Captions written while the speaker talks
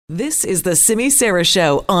This is the Simi Sara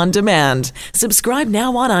Show on demand. Subscribe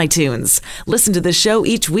now on iTunes. Listen to the show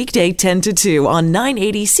each weekday 10 to 2 on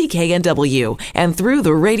 980 CKNW and through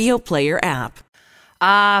the Radio Player app.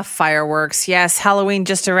 Fireworks. Yes, Halloween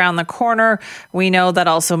just around the corner. We know that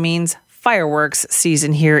also means fireworks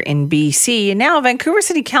season here in BC. And now Vancouver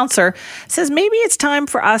City Councillor says maybe it's time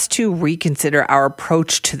for us to reconsider our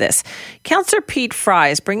approach to this. Councillor Pete Fry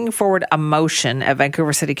is bringing forward a motion at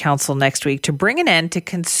Vancouver City Council next week to bring an end to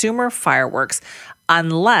consumer fireworks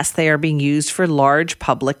unless they are being used for large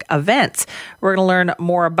public events. We're going to learn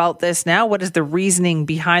more about this now. What is the reasoning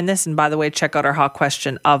behind this? And by the way, check out our hot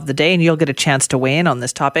question of the day and you'll get a chance to weigh in on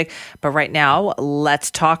this topic. But right now, let's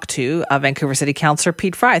talk to Vancouver City Councillor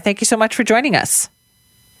Pete Fry. Thank you so much for joining us.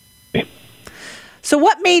 So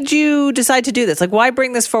what made you decide to do this? Like, why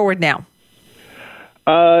bring this forward now?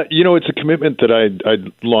 It's a commitment that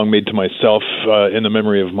I'd long made to myself in the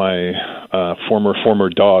memory of my former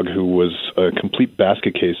dog, who was a complete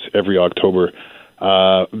basket case every October,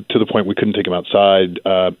 to the point we couldn't take him outside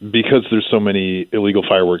because there's so many illegal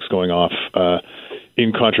fireworks going off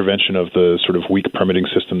in contravention of the sort of weak permitting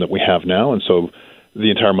system that we have now. And so the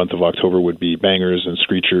entire month of October would be bangers and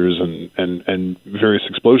screechers and various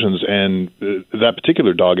explosions. And that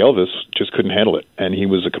particular dog, Elvis, just couldn't handle it. And he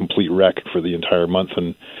was a complete wreck for the entire month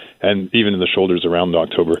and even in the shoulders around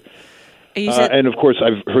October. And of course,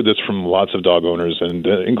 I've heard this from lots of dog owners, and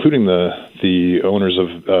including the owners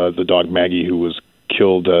of the dog Maggie, who was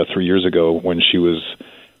killed 3 years ago when she was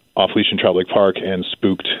off leash in Trout Lake Park and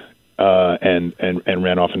spooked and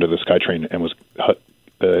ran off into the SkyTrain and was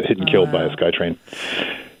hit and killed by a SkyTrain.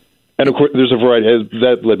 And of course, there's a variety.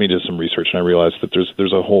 That led me to some research, and I realized that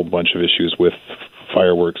there's a whole bunch of issues with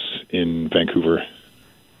fireworks in Vancouver.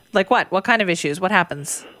 Like what? What kind of issues? What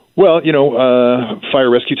happens? Well,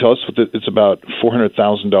 fire rescue tells us that it's about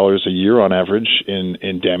 $400,000 a year on average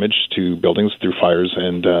in damage to buildings through fires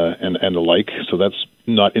and the like. So that's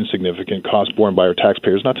not insignificant cost borne by our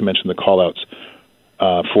taxpayers. Not to mention the call-outs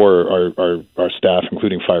for our staff,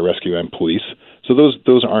 including fire rescue and police. So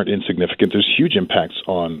those aren't insignificant. There's huge impacts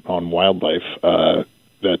on wildlife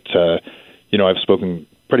that I've spoken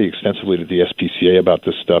pretty extensively to the SPCA about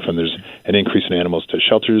this stuff, and there's an increase in animals to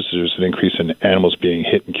shelters. There's an increase in animals being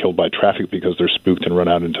hit and killed by traffic because they're spooked and run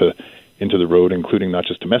out into the road, including not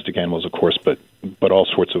just domestic animals, of course, but all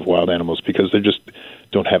sorts of wild animals, because they just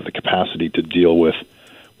don't have the capacity to deal with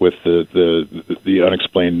the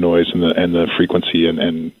unexplained noise and the frequency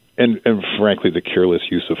and frankly the careless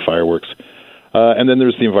use of fireworks. And then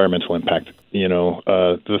there's the environmental impact.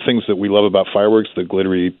 The things that we love about fireworks, the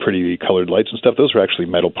glittery, pretty colored lights and stuff, those are actually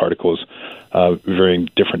metal particles, varying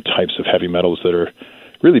different types of heavy metals that are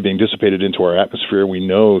really being dissipated into our atmosphere. We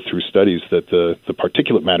know through studies that the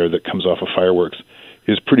particulate matter that comes off of fireworks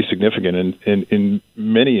is pretty significant. And in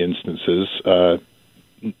many instances,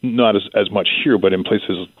 not as much here, but in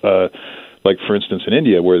places like, for instance, in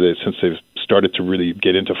India, where since they've started to really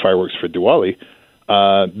get into fireworks for Diwali,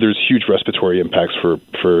 there's huge respiratory impacts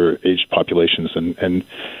for aged populations, and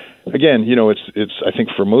again, it's I think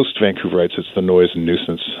for most Vancouverites, it's the noise and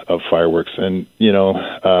nuisance of fireworks, and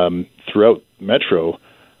throughout Metro,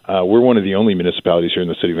 we're one of the only municipalities here in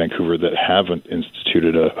the city of Vancouver that haven't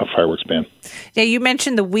instituted a fireworks ban. Yeah, you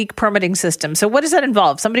mentioned the weak permitting system. So what does that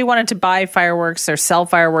involve? Somebody wanted to buy fireworks or sell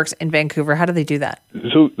fireworks in Vancouver. How do they do that?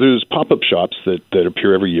 So there's pop-up shops that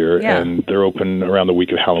appear every year, and they're open around the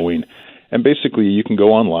week of Halloween. And basically, you can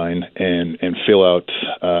go online and fill out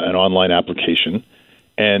an online application,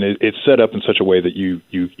 and it's set up in such a way that you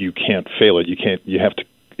can't fail it.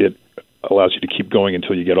 It allows you to keep going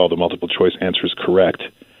until you get all the multiple choice answers correct,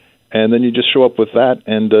 and then you just show up with that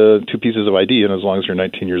and 2 pieces of ID. And as long as you're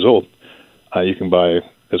 19 years old, you can buy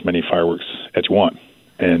as many fireworks as you want.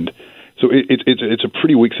 And so it's a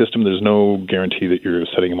pretty weak system. There's no guarantee that you're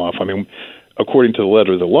setting them off. I mean, according to the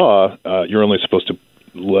letter of the law, you're only supposed to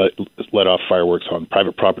let off fireworks on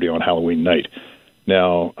private property on Halloween night.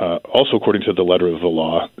 Now, also according to the letter of the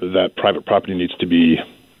law, that private property needs to be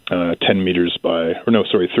 30 meters by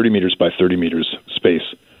 30 meters space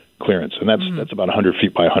clearance, and that's about 100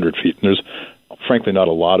 feet by 100 feet. And there's frankly not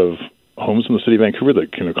a lot of homes in the city of Vancouver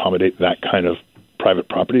that can accommodate that kind of private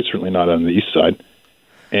property, certainly not on the east side.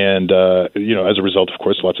 And, as a result, of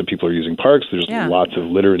course, lots of people are using parks. There's lots of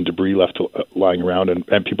litter and debris left lying around,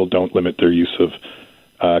 and people don't limit their use of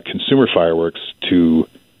consumer fireworks to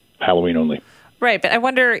Halloween only. Right, but I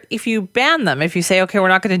wonder if you ban them, if you say, okay, we're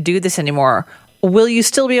not going to do this anymore, will you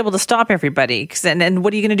still be able to stop everybody? And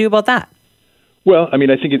what are you going to do about that? Well, I mean,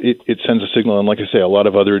 I think it sends a signal, and like I say, a lot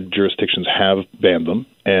of other jurisdictions have banned them,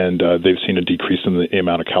 and they've seen a decrease in the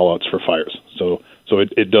amount of call-outs for fires. So So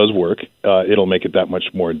it does work. It'll make it that much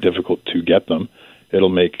more difficult to get them. It'll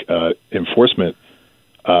make enforcement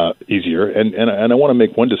easier. And I want to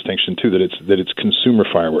make one distinction too, that it's consumer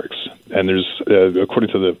fireworks. And there's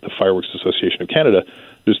according to the Fireworks Association of Canada,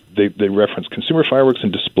 they reference consumer fireworks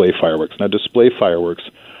and display fireworks. Now, display fireworks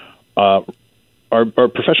are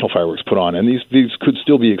professional fireworks put on, and these could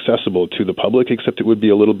still be accessible to the public, except it would be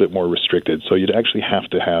a little bit more restricted. So you'd actually have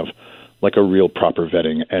to have like a real proper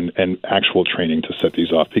vetting and actual training to set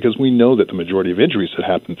these off, because we know that the majority of injuries that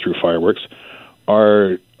happen through fireworks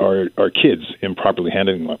are kids improperly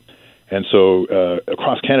handling them. And so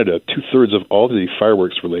across Canada, 2/3 of all the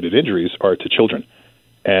fireworks-related injuries are to children,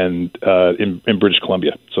 and in British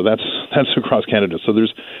Columbia. So that's across Canada. So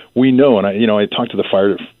we know, and I talked to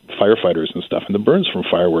the firefighters and stuff, and the burns from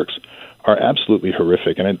fireworks are absolutely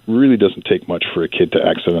horrific, and it really doesn't take much for a kid to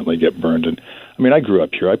accidentally get burned. And I mean, I grew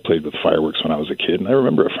up here. I played with fireworks when I was a kid, and I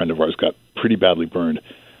remember a friend of ours got pretty badly burned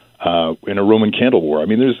in a Roman candle war. I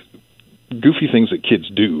mean, there's goofy things that kids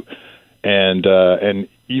do, and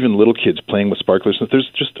even little kids playing with sparklers.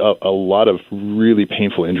 There's just a lot of really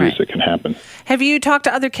painful injuries that can happen. Have you talked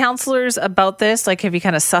to other counselors about this? Like, have you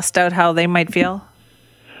kind of sussed out how they might feel?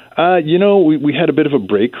 We had a bit of a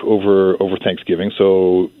break over Thanksgiving,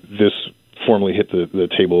 so this formally hit the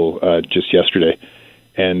table just yesterday,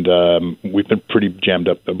 and we've been pretty jammed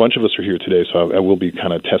up. A bunch of us are here today, so I will be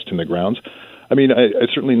kind of testing the grounds. I mean, I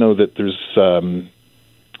certainly know that there's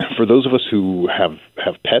for those of us who have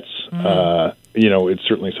pets, it's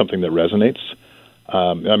certainly something that resonates.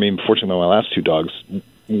 I mean, fortunately, my last two dogs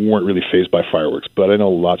weren't really fazed by fireworks, but I know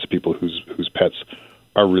lots of people whose pets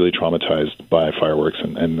are really traumatized by fireworks,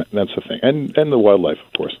 and that's the thing. And the wildlife,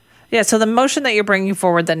 of course. Yeah, so the motion that you're bringing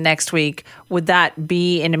forward the next week, would that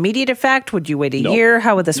be an immediate effect? Would you wait a year?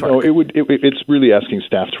 How would this work? No, it's really asking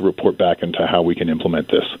staff to report back into how we can implement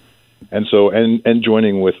this. And so, and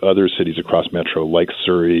joining with other cities across Metro, like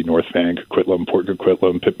Surrey, North Van, Coquitlam, Port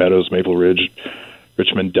Coquitlam, Pitt Meadows, Maple Ridge,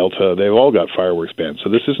 Richmond, Delta, they've all got fireworks bans. So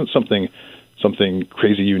this isn't something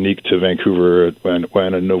crazy unique to Vancouver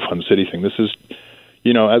when a no-fun city thing. This is,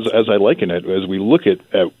 as I liken it, as we look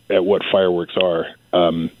at what fireworks are,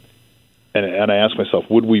 and I ask myself,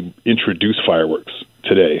 would we introduce fireworks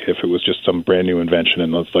today if it was just some brand new invention?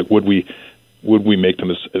 And it's like, would we make them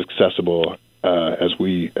as accessible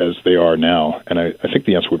as they are now? And I think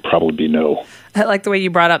the answer would probably be no. I like the way you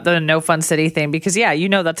brought up the no fun city thing, because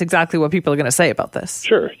that's exactly what people are going to say about this.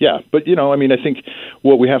 Sure, yeah. But I think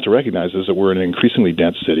what we have to recognize is that we're in an increasingly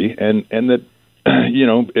dense city, and that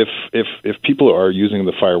if people are using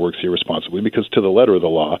the fireworks irresponsibly, because to the letter of the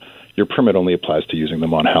law, your permit only applies to using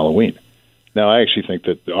them on Halloween. Now, I actually think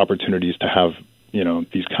that the opportunities to have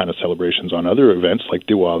these kind of celebrations on other events like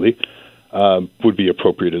Diwali would be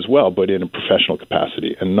appropriate as well, but in a professional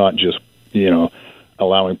capacity, and not just,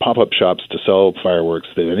 allowing pop-up shops to sell fireworks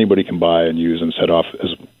that anybody can buy and use and set off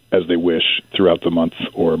as they wish throughout the month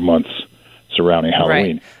or months surrounding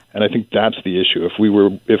Halloween. Right. And I think that's the issue. If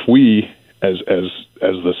we as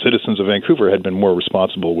the citizens of Vancouver had been more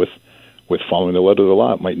responsible with following the letter of the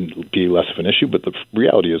law, it might be less of an issue, but the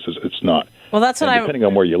reality is it's not. Well, that's what depending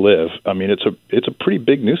on where you live, I mean, it's a pretty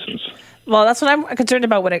big nuisance. Well, that's what I'm concerned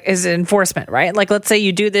about. What is enforcement, right? Like, let's say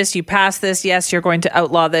you do this, you pass this. Yes, you're going to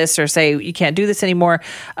outlaw this, or say you can't do this anymore.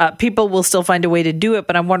 People will still find a way to do it,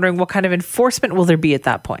 but I'm wondering what kind of enforcement will there be at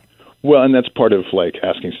that point? Well, and that's part of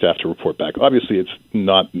asking staff to report back. Obviously, it's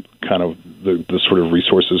not kind of the sort of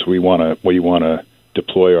resources we want to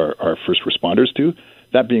deploy our first responders to.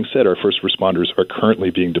 That being said, our first responders are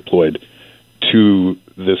currently being deployed to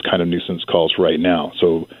this kind of nuisance calls right now.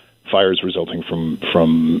 So fires resulting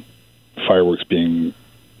from fireworks being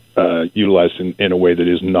utilized in a way that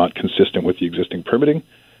is not consistent with the existing permitting,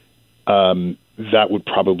 that would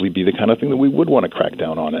probably be the kind of thing that we would want to crack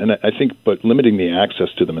down on. And I think, but limiting the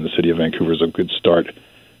access to them in the city of Vancouver is a good start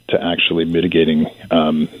to actually mitigating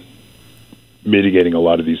a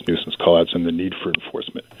lot of these nuisance callouts and the need for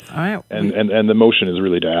enforcement. All right. And the motion is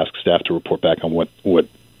really to ask staff to report back on what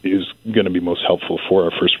is going to be most helpful for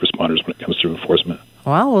our first responders when it comes to enforcement.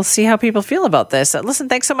 Well, we'll see how people feel about this. Listen,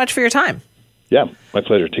 thanks so much for your time. Yeah, my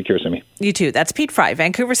pleasure. Take care, Sammy. You too. That's Pete Fry,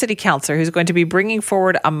 Vancouver City Councillor, who's going to be bringing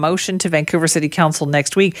forward a motion to Vancouver City Council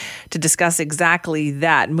next week to discuss exactly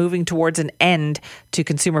that, moving towards an end to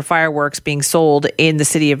consumer fireworks being sold in the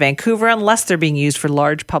city of Vancouver unless they're being used for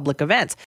large public events.